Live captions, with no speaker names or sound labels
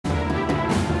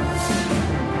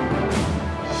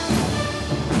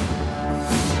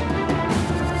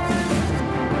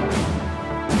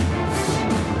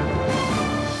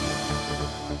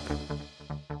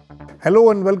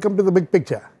Hello and welcome to the big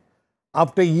picture.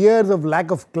 After years of lack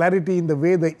of clarity in the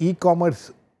way the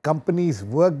e-commerce companies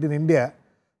worked in India,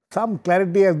 some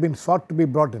clarity has been sought to be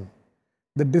brought in.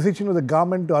 The decision of the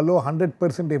government to allow 100%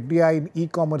 FDI in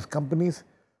e-commerce companies,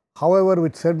 however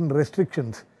with certain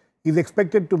restrictions, is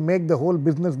expected to make the whole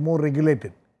business more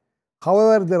regulated.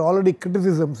 However, there are already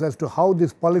criticisms as to how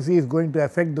this policy is going to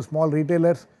affect the small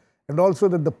retailers, and also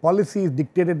that the policy is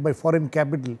dictated by foreign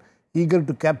capital eager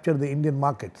to capture the Indian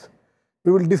markets.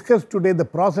 We will discuss today the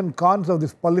pros and cons of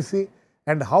this policy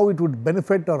and how it would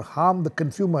benefit or harm the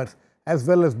consumers as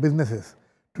well as businesses.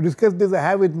 To discuss this, I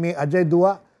have with me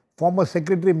Ajay, former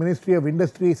Secretary, Ministry of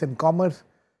Industries and Commerce,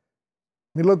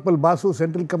 Nilotpal Basu,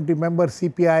 Central Committee Member,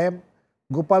 CPIM,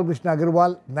 Gopal Krishna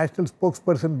Agarwal, National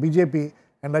Spokesperson, BJP,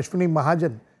 and Ashwani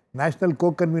Mahajan, National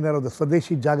co-convenor of the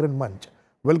Swadeshi Jagran Manch.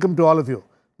 Welcome to all of you.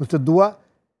 Mr. Dua,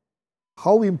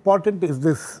 how important is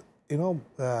this,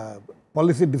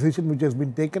 policy decision which has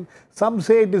been taken? Some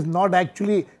say it is not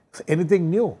actually anything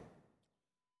new.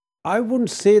 I wouldn't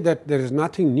say that there is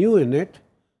nothing new in it,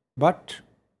 but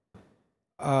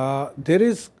there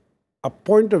is a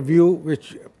point of view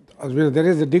which, there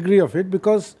is a degree of it,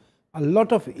 because a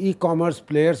lot of e-commerce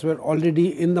players were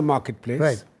already in the marketplace.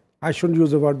 Right. I shouldn't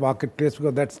use the word marketplace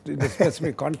because that's in the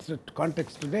specific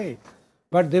context today.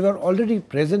 But they were already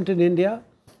present in India.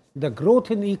 The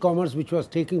growth in e-commerce which was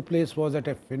taking place was at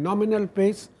a phenomenal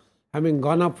pace, having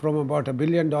gone up from about $1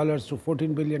 billion to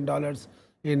 $14 billion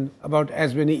in about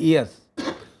as many years.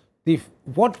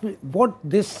 What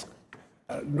this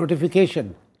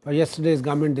notification or yesterday's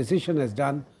government decision has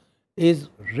done is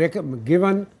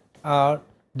given de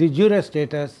jure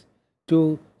status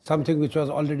to something which was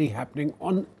already happening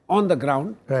on the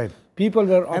ground. Right. People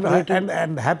were operating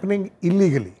and happening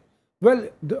illegally. Well,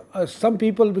 some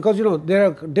people, because there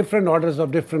are different orders of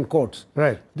different courts.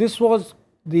 Right. This was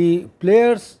the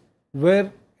players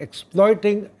were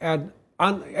exploiting an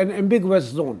ambiguous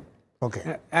zone.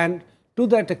 Okay. And to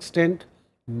that extent,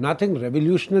 nothing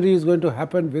revolutionary is going to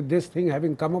happen with this thing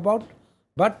having come about.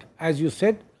 But as you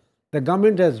said, the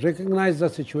government has recognized the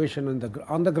situation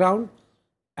on the ground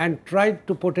and tried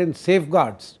to put in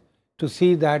safeguards to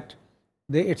see that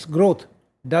its growth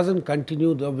doesn't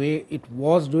continue the way it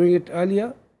was doing it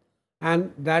earlier,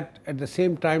 and that at the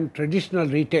same time traditional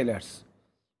retailers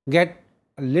get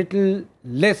a little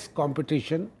less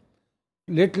competition,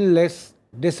 little less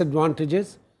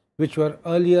disadvantages which were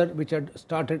earlier, which had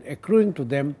started accruing to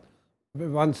them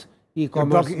once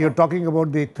e-commerce. You're talking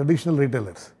about the traditional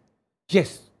retailers.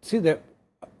 Yes. See,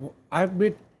 I have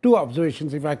made two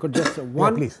observations, if I could just say.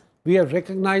 One, please. We have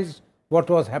recognized what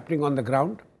was happening on the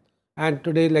ground and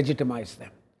today legitimize them.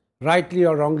 Rightly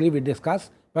or wrongly we discuss,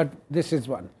 but this is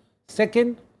one.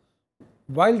 Second,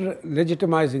 while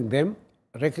legitimizing them,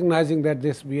 recognizing that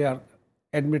we are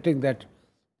admitting that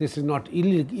this is not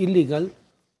illegal,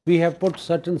 we have put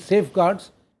certain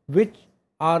safeguards which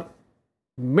are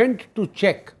meant to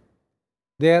check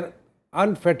their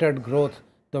unfettered growth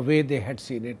the way they had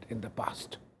seen it in the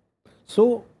past.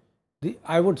 So,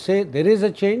 I would say there is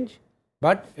a change,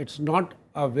 but it's not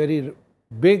a very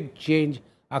big change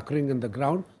occurring in the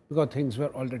ground because things were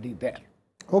already there.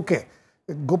 Okay.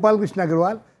 Gopal Krishna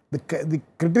Agarwal, the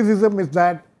criticism is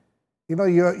that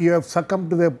you have succumbed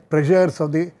to the pressures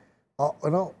of the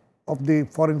of the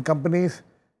foreign companies,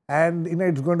 and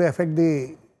it's going to affect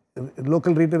the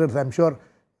local retailers. I'm sure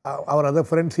our other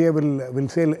friends here will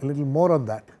say a little more on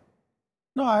that.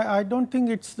 No, I don't think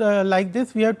it's like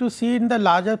this. We have to see in the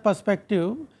larger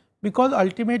perspective, because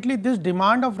ultimately this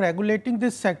demand of regulating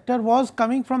this sector was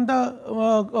coming from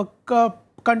the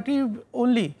country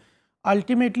only.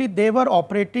 Ultimately, they were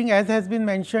operating, as has been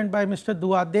mentioned by Mr.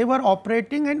 Dua, they were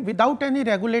operating and without any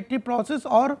regulatory process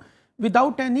or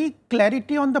without any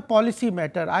clarity on the policy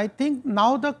matter. I think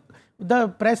now the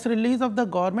press release of the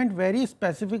government very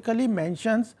specifically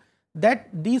mentions that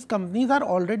these companies are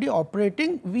already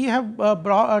operating. We have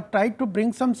tried to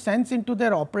bring some sense into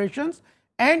their operations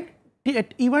and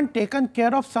even taken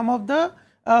care of some of the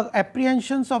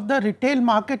apprehensions of the retail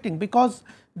marketing, because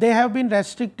they have been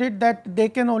restricted that they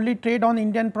can only trade on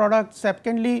Indian products.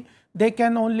 Secondly, they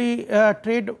can only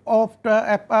trade of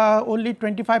only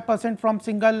 25% from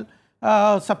single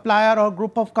supplier or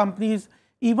group of companies.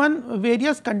 Even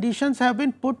various conditions have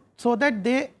been put so that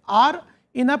they are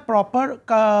in a proper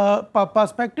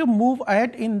perspective move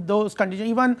ahead in those conditions.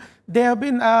 Even they have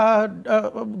been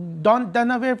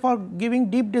done away for giving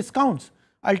deep discounts.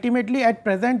 Ultimately, at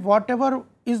present, whatever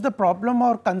is the problem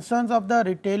or concerns of the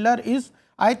retailer is,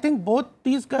 I think both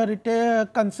these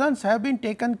concerns have been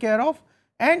taken care of,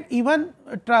 and even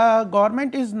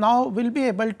government is now will be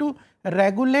able to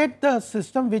regulate the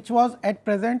system which was at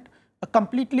present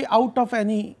completely out of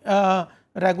any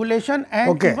regulation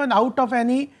and even out of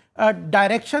any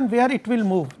direction where it will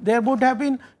move. There would have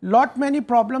been many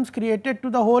problems created to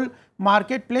the whole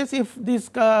marketplace if these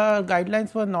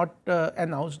guidelines were not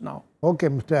announced now. Okay,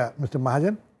 Mr.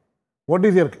 Mahajan, what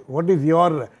is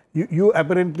your you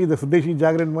apparently the Swadeshi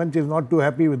Jagran Manch is not too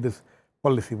happy with this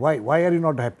policy. Why are you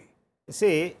not happy?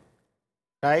 See,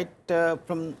 right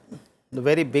from the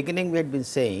very beginning we had been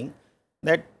saying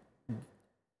that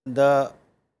the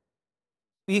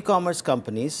e-commerce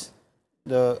companies,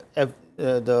 the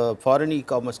foreign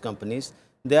e-commerce companies,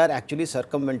 they are actually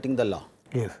circumventing the law.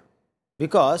 Yes.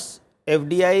 Because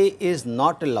FDI is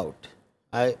not allowed,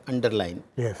 I underline,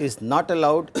 is not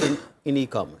allowed in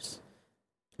e-commerce.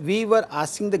 We were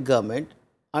asking the government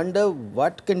under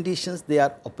what conditions they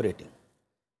are operating.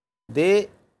 The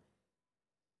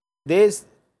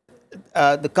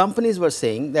companies were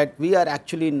saying that we are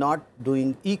actually not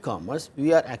doing e-commerce,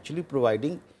 we are actually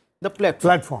providing the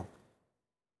platform.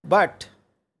 But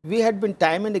we had been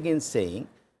time and again saying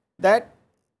that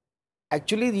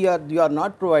actually you are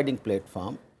not providing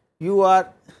platform, you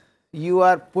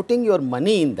are putting your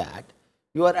money in that,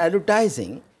 you are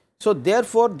advertising. So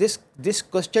therefore, this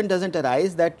question doesn't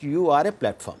arise that you are a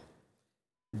platform.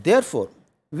 Therefore,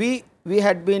 we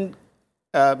had been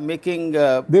making.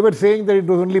 They were saying that it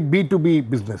was only B2B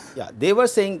business. Yeah, they were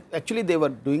saying actually they were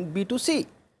doing B2C.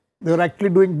 They were actually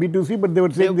doing B2C, but they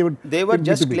were saying they were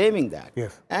just B2B. Claiming that.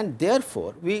 Yes. And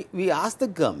therefore, we asked the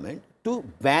government to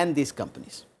ban these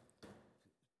companies.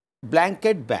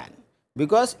 Blanket ban.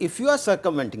 Because if you are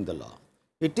circumventing the law,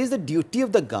 it is the duty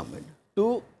of the government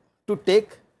to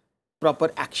take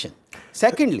proper action.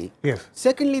 Secondly,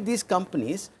 these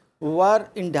companies were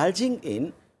indulging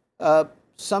in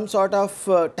some sort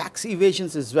of tax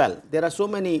evasions as well. There are so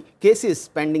many cases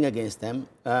pending against them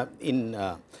in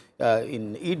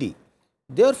ED.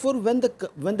 Therefore, when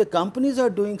the companies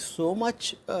are doing so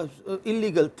much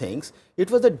illegal things, it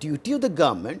was the duty of the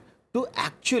government to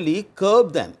actually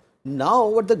curb them. Now,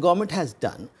 what the government has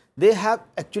done, they have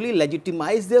actually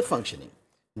legitimized their functioning.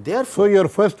 Therefore, so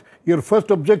your first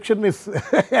objection is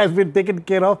has been taken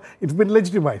care of. It's been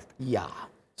legitimized. Yeah.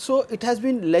 So it has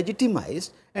been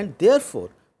legitimized, and therefore,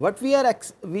 what we are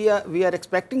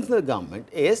expecting from the government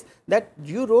is that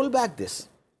you roll back this.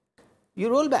 You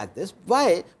roll back this.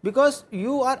 Why? Because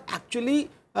you are actually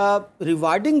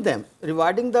rewarding them,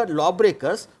 rewarding the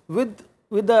lawbreakers with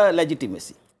the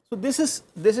legitimacy. So this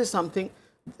is something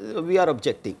we are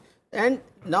objecting. And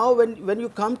now when you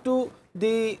come to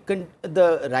the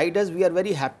riders, we are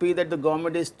very happy that the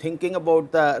government is thinking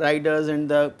about the riders and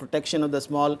the protection of the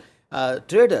small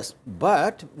traders.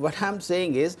 But what I am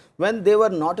saying is, when they were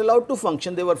not allowed to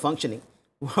function, they were functioning.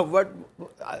 What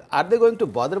are they going to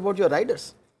bother about your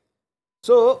riders?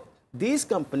 So these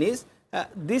companies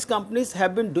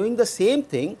have been doing the same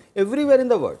thing everywhere in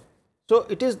the world. So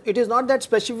it is not that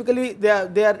specifically they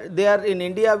are in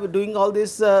India doing all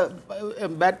these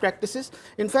bad practices.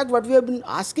 In fact, what we have been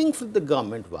asking from the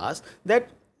government was that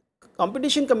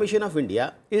Competition Commission of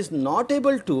India is not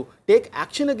able to take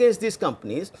action against these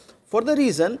companies for the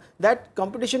reason that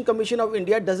Competition Commission of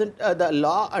India doesn't, the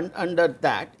law under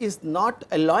that is not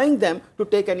allowing them to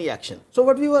take any action. So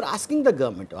what we were asking the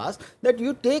government was that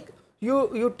you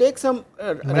take some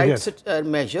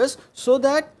measures so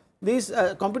that these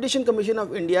Competition Commission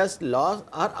of India's laws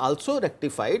are also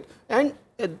rectified and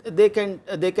they can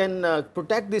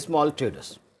protect the small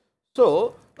traders.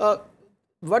 So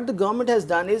what the government has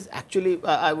done is actually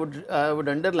I would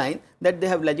underline that they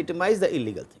have legitimized the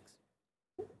illegal things.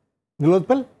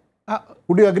 Nilotpal,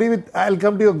 would you agree with? I'll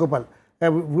come to you, Gopal.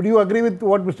 Would you agree with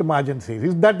what Mr. Mahajan says?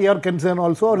 Is that your concern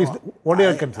also, or what are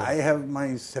your concerns? I have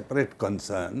my separate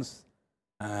concerns.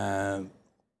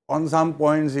 On some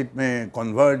points, it may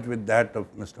converge with that of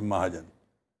Mr. Mahajan.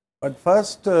 But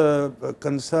first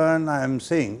concern I am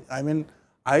saying, I mean,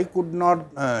 I could not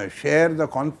share the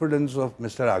confidence of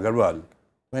Mr. Agarwal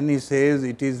when he says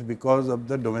it is because of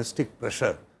the domestic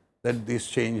pressure that this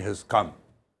change has come.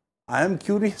 I am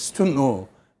curious to know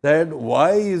that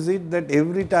why is it that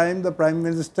every time the Prime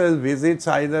Minister visits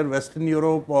either Western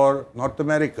Europe or North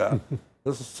America,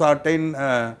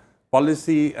 certain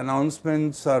policy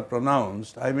announcements are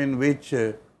pronounced, I mean, which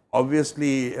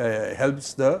obviously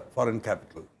helps the foreign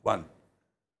capital, one.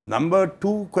 Number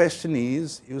two question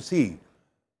is, you see,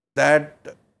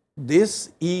 that this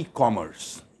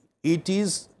e-commerce, it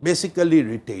is basically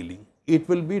retailing, it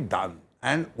will be done.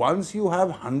 And once you have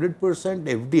 100%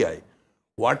 FDI,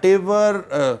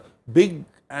 whatever big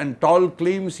and tall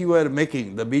claims you are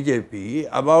making, the BJP,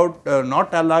 about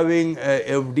not allowing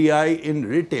FDI in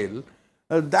retail,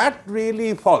 that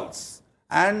really falls.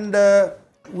 And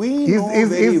We know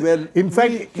very well. In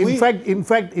fact,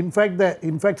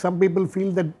 some people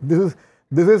feel that this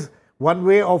is one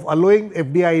way of allowing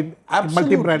FDI in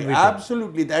multi-brand retail.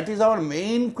 Absolutely. That is our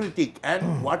main critique.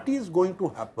 And what is going to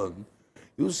happen?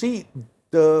 You see,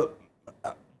 the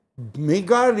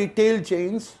mega retail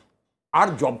chains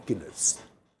are job killers.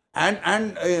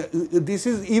 And this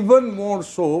is even more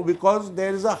so because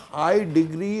there is a high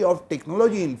degree of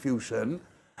technology infusion,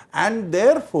 and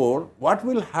therefore what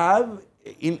will have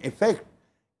in effect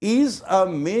is a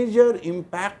major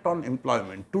impact on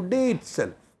employment. Today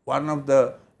itself, one of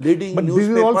the leading but newspapers...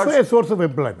 this is also a source of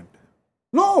employment.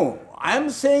 No, I am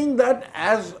saying that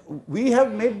as we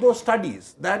have made those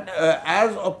studies, that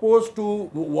as opposed to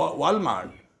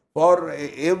Walmart, for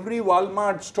every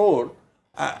Walmart store,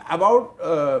 about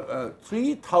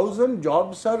 3,000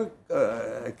 jobs are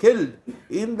killed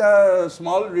in the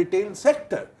small retail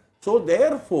sector. So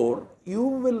therefore, you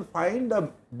will find a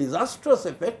disastrous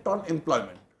effect on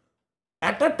employment.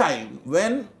 At a time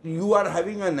when you are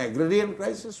having an agrarian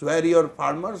crisis, where your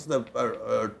farmers, the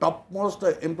topmost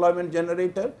employment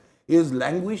generator, is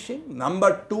languishing.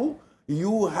 Number two,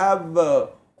 you have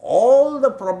all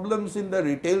the problems in the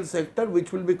retail sector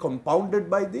which will be compounded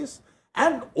by this.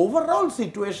 And overall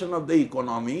situation of the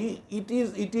economy, it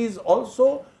is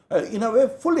also in a way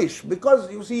foolish, because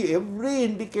you see every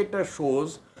indicator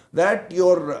shows that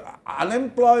your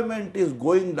unemployment is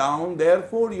going down,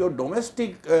 therefore your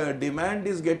domestic demand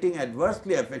is getting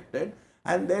adversely affected,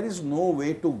 and there is no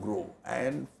way to grow.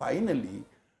 And finally,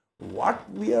 what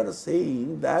we are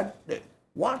saying, that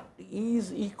what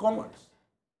is e-commerce?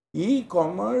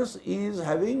 E-commerce is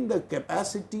having the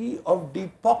capacity of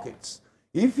deep pockets.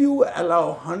 If you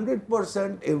allow 100%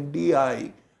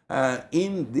 FDI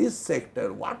in this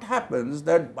sector, what happens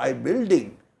that by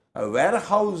building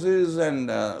warehouses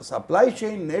and supply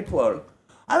chain network,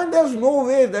 I mean, there's no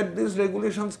way that these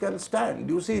regulations can stand.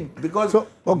 You see, because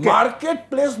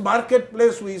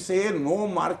marketplace, we say no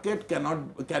market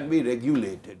can be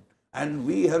regulated. And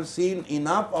we have seen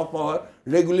enough of our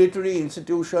regulatory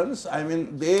institutions. I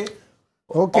mean, they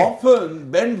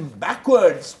often bend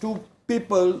backwards to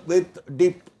people with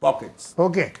deep pockets.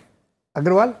 Okay.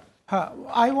 Agarwal?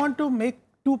 I want to make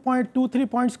 3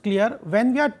 points clear.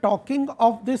 When we are talking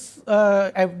of this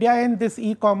FDI and this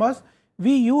e-commerce,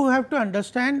 you have to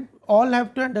understand, all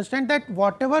have to understand that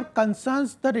whatever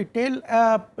concerns the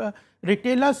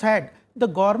retailers had, the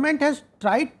government has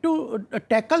tried to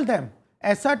tackle them,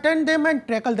 ascertain them and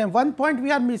tackle them. One point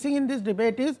we are missing in this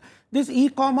debate is this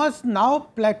e-commerce now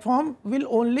platform will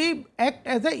only act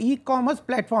as an e-commerce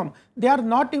platform. They are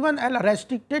not even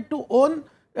restricted to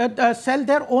sell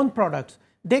their own products.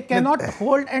 They cannot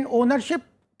hold, and ownership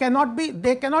cannot be,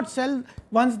 they cannot sell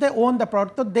once they own the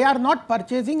product. So they are not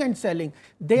purchasing and selling.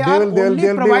 They are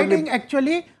only providing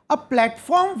actually a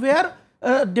platform where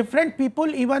different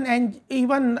people, even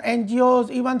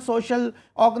NGOs, even social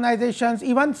organizations,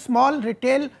 even small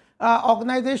retail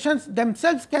organizations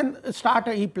themselves can start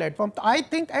a e-platform. I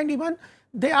think, and even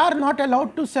they are not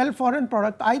allowed to sell foreign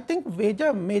product. I think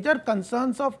major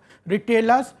concerns of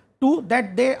retailers too,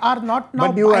 that they are not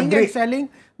now buying and selling,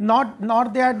 nor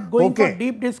they are going for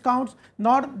deep discounts,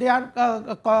 nor they are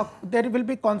there will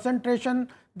be concentration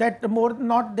that they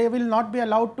will not be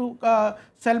allowed to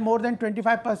sell more than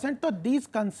 25%. So these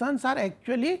concerns are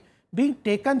actually being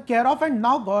taken care of, and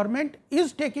now government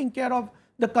is taking care of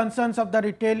the concerns of the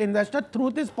retail investor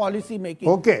through this policy making.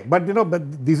 Okay, but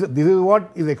this is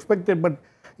what is expected. But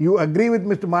you agree with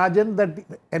Mr. Mahajan that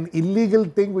an illegal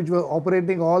thing which was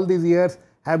operating all these years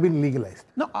have been legalized?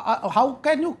 No, how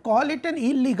can you call it an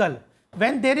illegal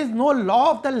when there is no law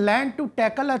of the land to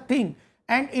tackle a thing?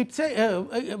 And it's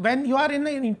when you are in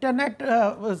an internet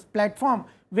platform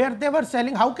where they were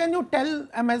selling, how can you tell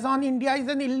Amazon India is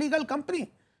an illegal company?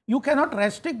 You cannot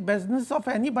restrict business of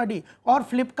anybody. Or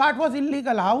Flipkart was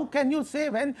illegal. How can you say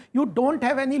when you don't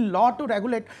have any law to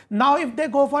regulate? Now if they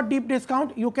go for deep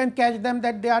discount, you can catch them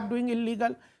that they are doing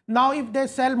illegal. Now if they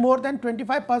sell more than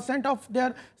 25% of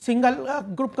their single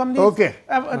group companies,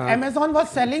 Amazon was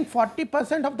selling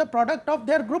 40% of the product of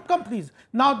their group companies.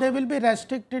 Now they will be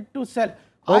restricted to sell.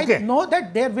 I know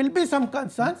that there will be some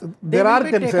concerns. There are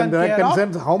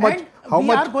concerns. How much we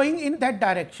are going in that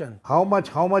direction. How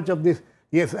much of this?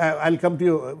 Yes, I'll come to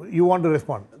you. You want to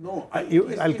respond? No,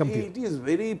 I'll come to you. It is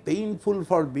very painful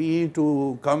for me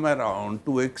to come around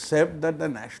to accept that the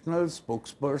national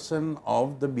spokesperson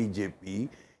of the BJP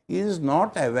is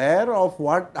not aware of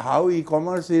how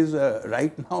e-commerce is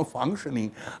right now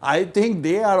functioning. I think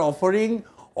they are offering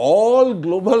all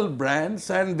global brands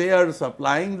and they are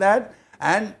supplying that,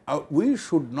 and we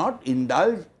should not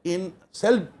indulge in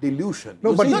self-delusion.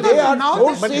 No, You but see, no, they no, are now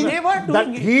forcing. they were doing That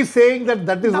it. he is saying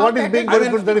that is Now what is that being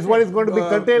is- that is what is going to be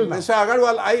curtailed now. Mr.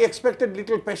 Agarwal, I expected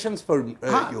little patience from you.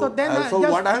 so then, So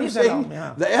just what I am please allow saying, me,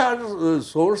 yeah. they are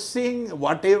sourcing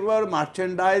whatever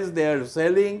merchandise they are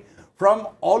selling from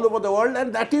all over the world,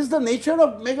 and that is the nature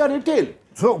of mega retail.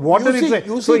 So what You does it see- say?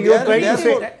 you So see, you are they trying are to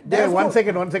say, for- there, one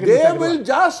second, Mr. They Agarwal.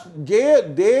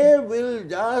 will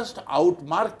just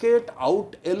outmarket,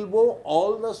 out elbow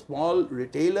all the small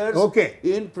retailers Okay.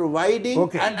 in providing,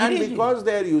 Okay. and because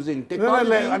they are using No,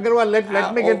 technology. Agarwal,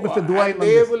 let me get Mr. Dua in on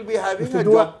They this. will be having Mr. a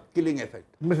Dua. job-killing effect.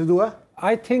 Mr. Dua,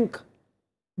 I think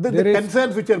the there is-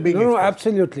 concerns which are being No, expressed.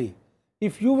 absolutely.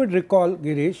 If you would recall,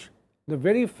 Girish, the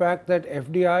very fact that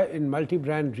FDI in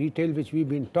multi-brand retail, which we've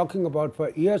been talking about for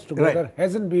years together, Right.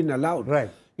 hasn't been allowed. Right.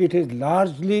 It is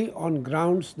largely on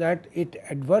grounds that it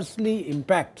adversely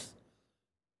impacts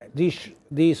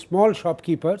the small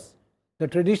shopkeepers, the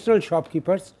traditional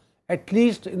shopkeepers, at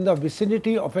least in the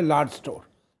vicinity of a large store.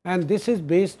 And this is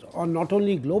based on not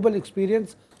only global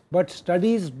experience, but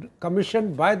studies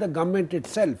commissioned by the government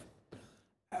itself,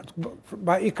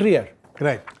 by ICRIER,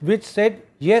 Right. which said,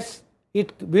 yes,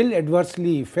 it will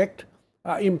adversely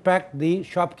impact the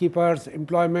shopkeepers,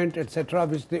 employment, etc.,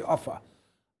 which they offer.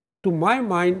 To my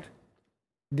mind,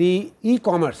 the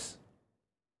e-commerce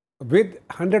with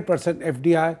 100%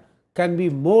 FDI can be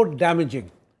more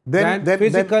damaging than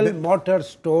physical mortar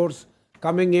stores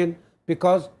coming in,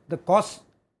 because the costs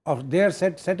of their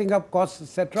setting up costs,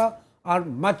 etc., are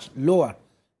much lower.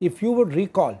 If you would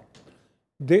recall,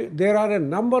 there are a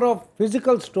number of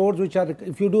physical stores which are,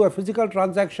 if you do a physical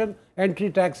transaction, entry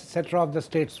tax, etc., of the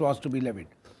states was to be levied.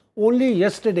 Only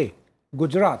yesterday,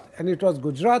 Gujarat, and it was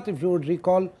Gujarat, if you would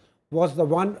recall, was the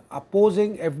one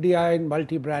opposing FDI in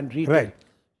multi-brand retail. Right.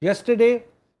 Yesterday,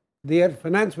 their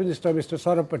finance minister, Mr.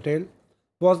 Saurabh Patel,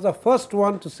 was the first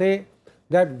one to say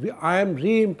that I am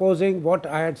reimposing what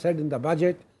I had said in the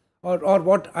budget, or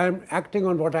what I am acting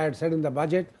on what I had said in the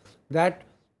budget, that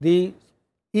the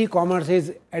e-commerce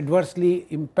is adversely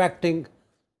impacting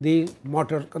the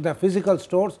physical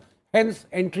stores. Hence,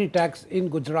 entry tax in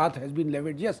Gujarat has been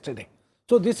levied yesterday.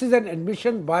 So this is an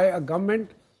admission by a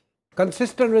government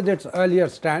consistent with its earlier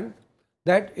stand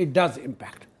that it does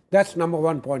impact. That's number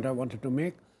one point I wanted to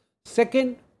make.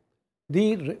 Second,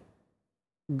 the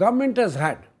government has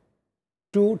had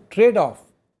to trade off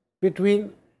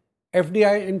between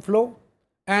FDI inflow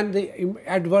and the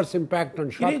adverse impact on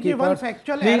shopkeepers. one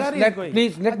factual error is going.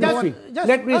 Please let me speak. Just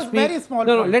Let me a speak. very small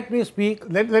No, point. let me speak.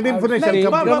 Let him finish. Let-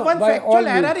 and But come- one by all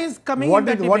factual means. error is coming What in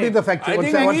the is debate. the factual? I One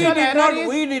think second, one we second. did not-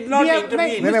 we did not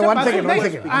intervene. No, Mr. one Basu, second, one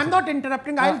second. I'm not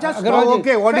interrupting. I'll just Agarwal talk.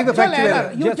 okay, what is the factual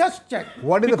error? You just check.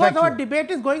 What is the Because factual? our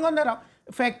debate is going on the round.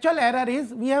 Factual error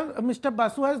is Mr.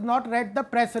 Basu has not read the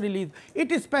press release.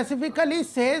 It specifically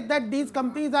says that these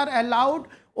companies are allowed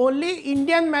only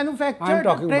Indian manufactured I'm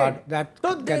talking trade. about that.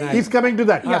 So Can I- He's coming to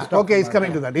that. Yeah. Okay, he's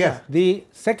coming to that. Yes. The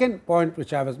second point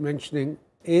which I was mentioning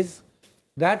is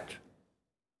that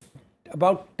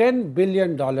about $10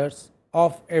 billion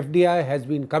of FDI has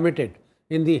been committed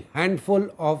in the handful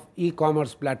of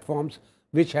e-commerce platforms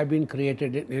which have been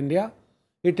created in India.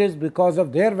 It is because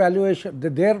of their valuation,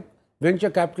 their venture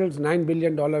capital's $9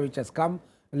 billion which has come,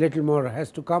 a little more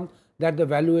has to come, that the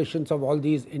valuations of all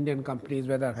these Indian companies,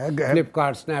 whether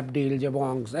Flipkart, Snapdeal,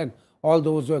 Jabongs, and all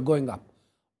those were going up.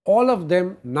 All of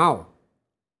them now,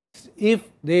 if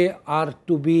they are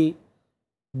to be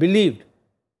believed,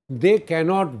 they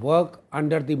cannot work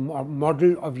under the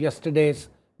model of yesterday's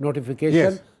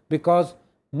notification, Yes. because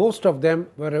most of them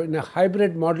were in a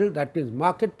hybrid model, that means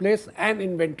marketplace and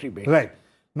inventory based. Right.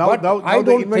 Now, But now, I now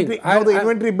the don't inventory, think- now the I-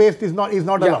 inventory based is not Yeah,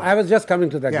 allowed. I was just coming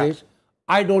to that, Yeah. Girish.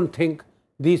 I don't think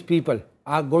these people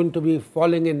are going to be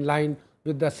falling in line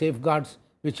with the safeguards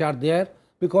which are there,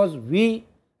 because we,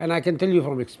 and I can tell you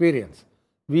from experience,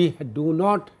 we do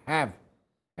not have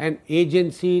an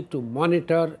agency to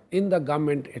monitor in the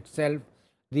government itself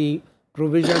the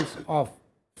provisions of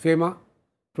FEMA,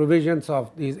 provisions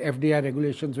of these FDI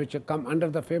regulations which have come under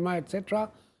the FEMA, etc.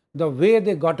 The way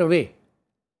they got away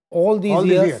all these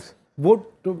years would,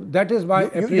 that is why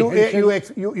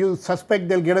apprehension. You suspect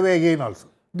they'll get away again also.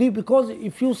 Because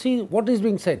if you see what is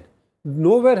being said,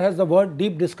 nowhere has the word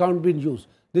deep discount been used.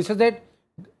 This is that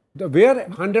where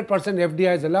 100%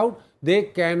 FDI is allowed, they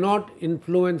cannot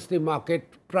influence the market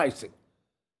pricing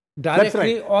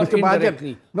directly right. or Mr. Mahajan.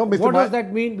 indirectly. No, Mr. What Ma- does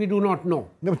that mean? We do not know.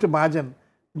 No, Mr. Mahajan,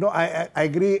 no, I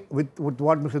agree with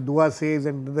what Mr. Dua says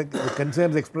and the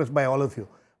concerns expressed by all of you.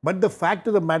 But the fact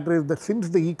of the matter is that since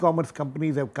the e-commerce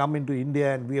companies have come into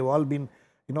India and we have all been,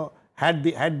 had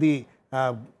the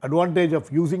advantage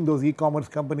of using those e-commerce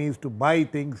companies to buy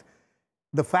things,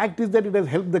 The fact is that it has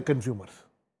helped the consumers.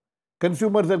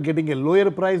 Consumers are getting a lower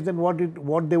price than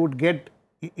what they would get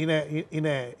in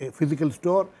a physical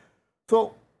store.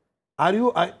 So, are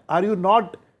you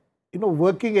not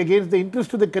working against the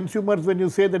interest of the consumers when you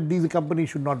say that these companies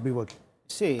should not be working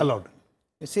allowed?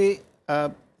 You see,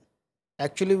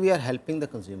 actually we are helping the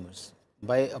consumers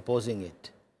by opposing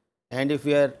it. And if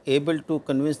we are able to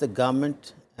convince the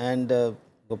government and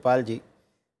Gopalji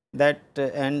that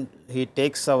and he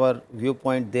takes our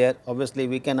viewpoint there, obviously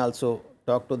we can also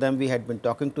talk to them. We had been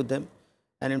talking to them,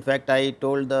 and in fact I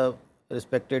told the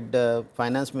respected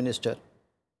finance minister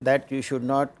that you should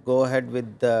not go ahead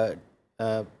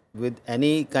with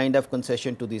any kind of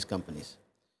concession to these companies.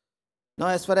 Now,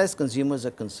 as far as consumers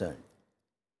are concerned,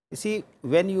 you see,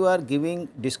 when you are giving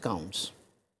discounts,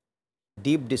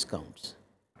 deep discounts,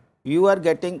 you are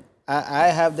getting, I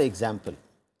have the example.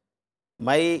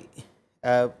 My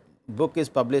book is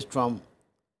published from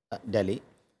Delhi,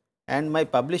 and my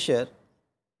publisher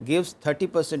gives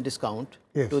 30% discount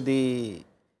to the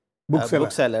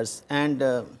booksellers and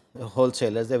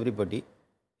wholesalers, everybody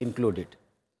included.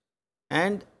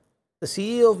 And the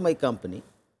CEO of my company,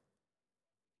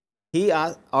 he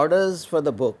orders for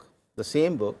the book, the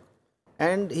same book,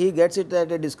 and he gets it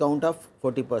at a discount of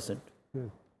 40%.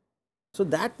 So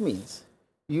that means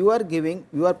you are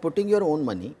putting your own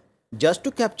money just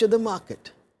to capture the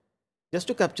market,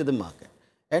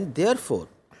 and therefore,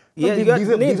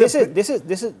 this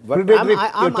is what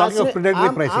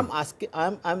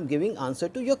I'm giving answer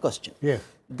to your question. Yes.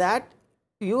 That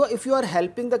if you are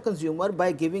helping the consumer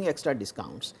by giving extra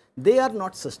discounts, they are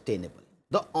not sustainable.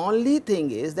 The only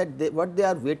thing is that what they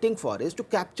are waiting for is to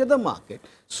capture the market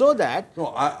so that. No,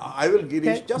 I will,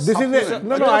 Girish, just this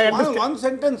supplement. I understand. One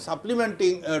sentence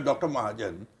supplementing Dr.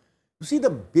 Mahajan. You see,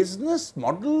 the business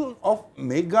model of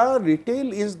mega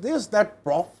retail is this, that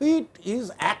profit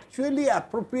is actually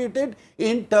appropriated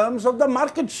in terms of the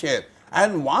market share.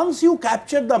 And once you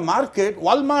capture the market,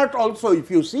 Walmart also,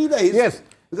 if you see the history. Yes.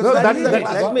 Let me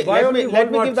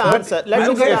give the answer. Let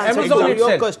me give the answer to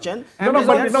your question.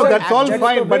 That's all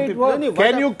fine. But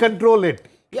can you control it?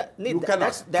 Yeah, you cannot.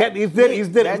 Is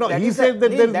there? No, he says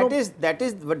that there is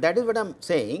no. That is what I'm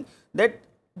saying. That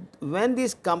when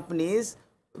these companies,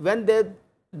 when the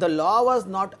law was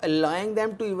not allowing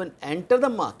them to even enter the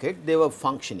market, they were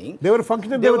functioning. They were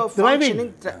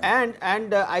thriving.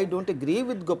 And I don't agree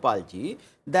with Gopalji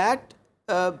that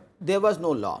there was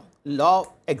no law. Law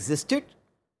existed.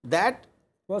 That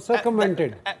was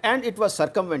circumvented. And it was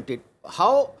circumvented.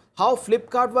 How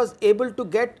Flipkart was able to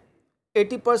get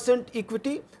 80%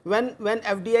 equity when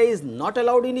FDI is not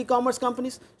allowed in e-commerce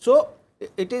companies? So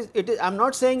it is. I'm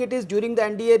not saying it is during the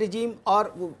NDA regime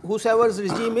or whosoever's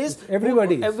regime is.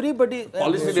 Everybody.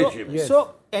 Policy regime.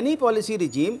 So any policy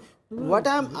regime. What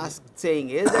I'm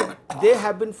saying is that they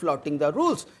have been flouting the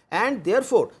rules, and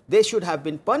therefore they should have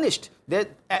been punished.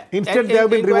 Instead, they have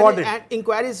been rewarded. And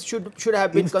inquiries should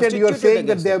have been constituted. Instead, you are saying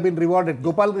that they have been rewarded.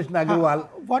 Gopal Krishna Agarwal.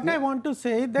 What I want to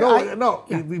say that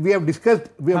we have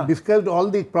discussed all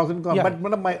the pros and cons. But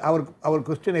one of our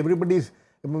question, everybody's,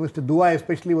 Mr. Dua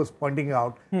especially was pointing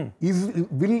out,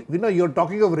 you're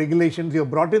talking of regulations. You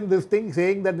have brought in this thing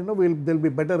saying that there'll be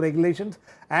better regulations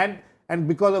and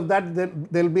because of that, there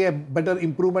will be a better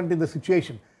improvement in the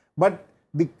situation. But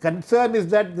the concern is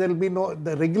that there will be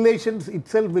the regulations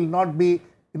itself will not be,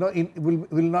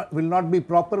 will not be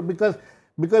proper because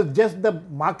just the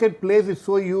marketplace is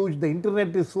so huge, the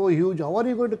internet is so huge. How are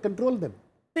you going to control them?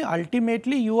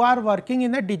 Ultimately, you are working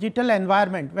in a digital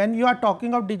environment. When you are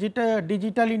talking of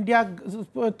digital India,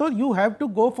 so you have to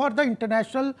go for the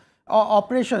international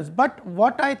operations. But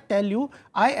what I tell you,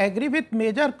 I agree with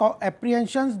major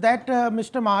apprehensions that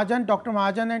Mr. Mahajan, Dr.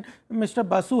 Mahajan and Mr.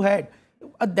 Basu had.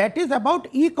 That is about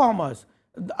e-commerce.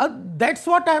 That's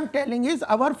what I am telling is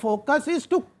our focus is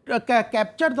to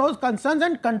capture those concerns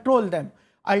and control them.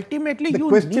 Ultimately, the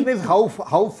question is how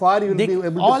far you will be able to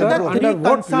control. Under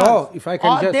what law, if I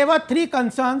can just... There were 3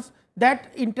 concerns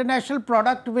that international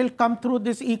product will come through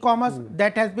this e-commerce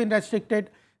that has been restricted.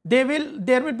 There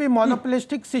will be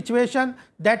monopolistic situation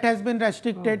that has been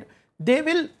restricted. They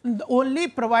will only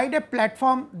provide a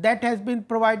platform that has been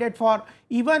provided for.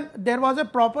 Even there was a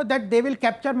proper that they will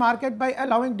capture market by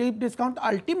allowing deep discount.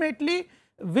 Ultimately,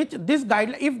 which this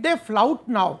guideline, if they flout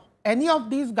now any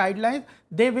of these guidelines,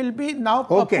 they will be now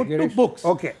put to books.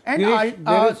 Okay. And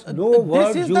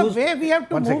Girish, this is the way we have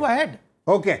to move ahead.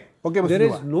 Okay. There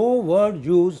is no word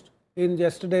used in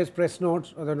yesterday's press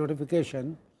notes or the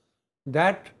notification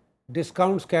that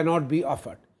discounts cannot be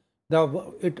offered.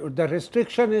 The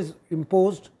restriction is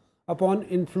imposed upon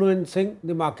influencing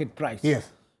the market price.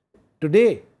 Yes.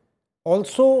 Today,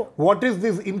 Also, what is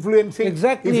this influencing?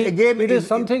 exactly, Is again, it is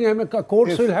something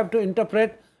courts yes. will have to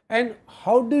interpret. And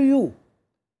how do you,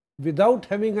 without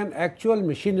having an actual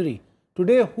machinery,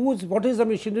 today what is the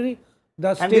machinery?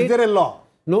 The state. And is there a law?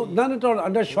 No, none at all.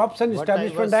 Under Shops and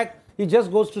Establishment Act, he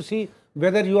just goes to see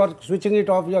whether you are switching it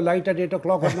off your light at 8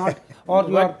 o'clock or not, or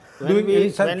you are doing any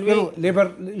such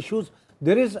labor issues.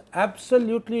 There is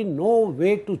absolutely no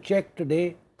way to check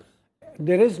today.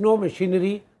 There is no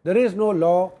machinery, there is no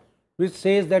law which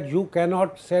says that you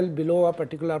cannot sell below a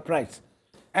particular price.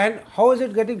 And how is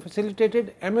it getting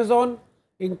facilitated? Amazon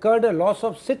incurred a loss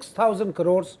of 6,000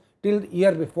 crores till the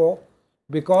year before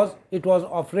because it was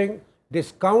offering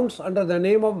discounts under the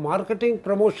name of marketing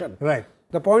promotion. Right.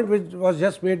 The point which was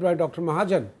just made by Dr.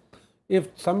 Mahajan, if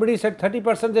somebody said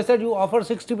 30%, they said you offer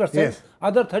 60%, yes.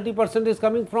 Other 30% is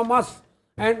coming from us.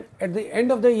 And at the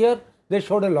end of the year, they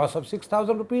showed a loss of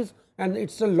 6,000 rupees, and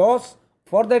it's a loss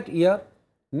for that year.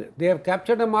 They have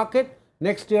captured a market.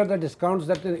 Next year, the discounts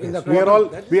that in the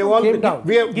quarter we have all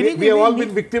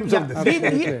been victims of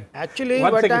this. Actually,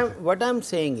 what I'm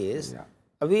saying is,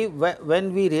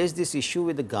 when we raised this issue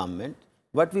with the government,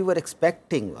 what we were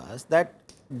expecting was that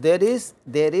there is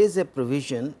a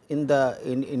provision in the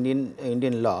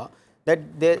Indian law that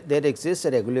there exists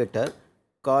a regulator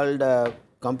called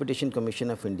Competition Commission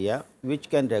of India, which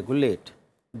can regulate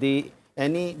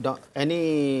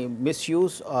any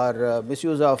misuse or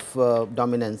misuse of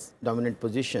dominant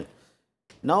position.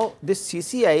 Now, this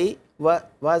CCI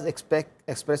was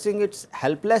expressing its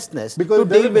helplessness because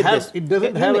to deal with this. It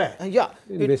doesn't have a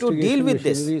to deal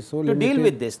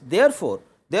with this. Therefore,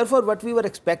 what we were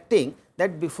expecting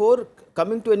that before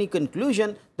coming to any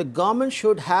conclusion, the government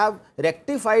should have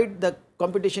rectified the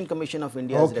Competition Commission of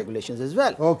India's regulations as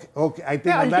well. Okay. I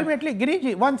think ultimately,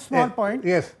 Girish, one small point.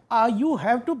 Yes. You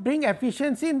have to bring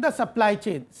efficiency in the supply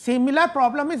chain. Similar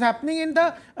problem is happening in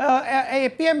the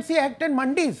APMC Act and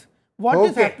mandis. What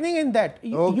is happening in that?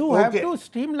 You have to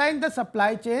streamline the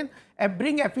supply chain and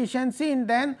bring efficiency and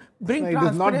then bring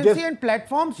transparency and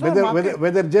platforms.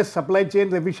 Whether just supply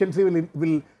chain efficiency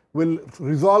will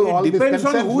resolve all these concerns. It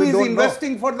depends on who is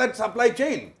investing for that supply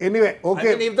chain. Anyway, I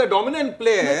mean, if the dominant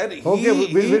player, he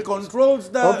controls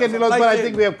the supply Nilotpal, I chain.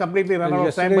 think we have completely run out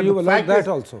of time.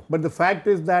 But the fact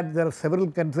is that there are several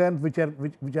concerns which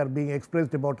are being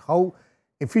expressed about how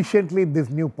efficiently this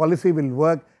new policy will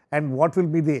work and what will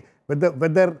be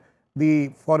whether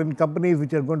the foreign companies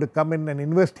which are going to come in and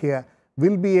invest here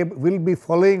will be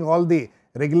following all the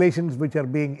regulations which are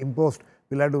being imposed.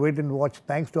 We'll have to wait and watch.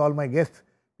 Thanks to all my guests.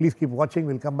 Please keep watching.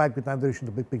 We'll come back with another issue in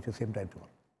the big picture same time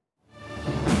tomorrow.